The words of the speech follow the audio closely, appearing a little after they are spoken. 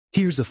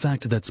Here's a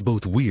fact that's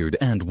both weird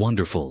and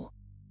wonderful.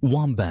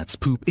 Wombats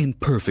poop in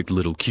perfect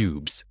little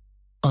cubes.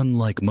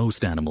 Unlike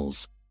most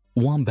animals,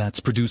 wombats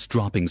produce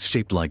droppings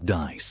shaped like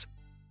dice.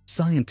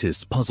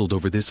 Scientists puzzled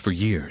over this for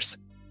years.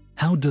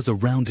 How does a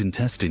round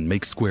intestine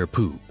make square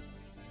poop?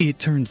 It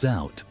turns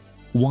out,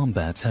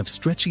 wombats have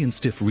stretchy and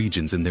stiff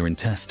regions in their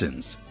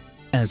intestines.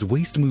 As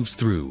waste moves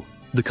through,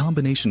 the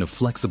combination of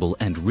flexible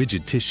and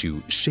rigid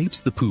tissue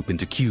shapes the poop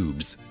into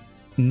cubes.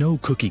 No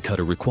cookie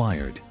cutter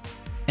required.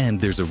 And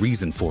there's a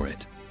reason for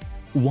it.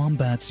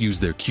 Wombats use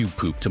their cube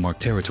poop to mark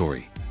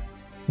territory.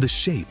 The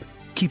shape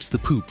keeps the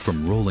poop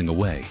from rolling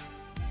away,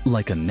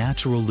 like a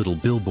natural little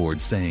billboard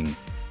saying,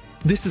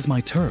 "This is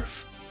my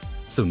turf."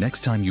 So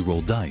next time you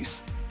roll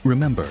dice,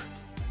 remember,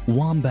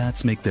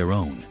 wombats make their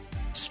own,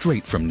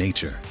 straight from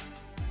nature.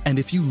 And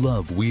if you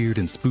love weird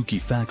and spooky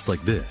facts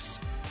like this,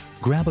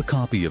 grab a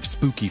copy of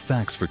Spooky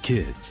Facts for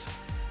Kids,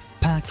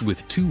 packed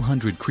with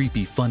 200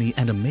 creepy, funny,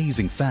 and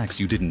amazing facts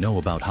you didn't know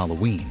about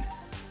Halloween.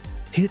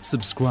 Hit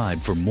subscribe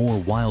for more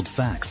wild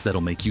facts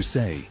that'll make you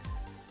say,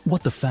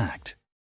 "What the fact?"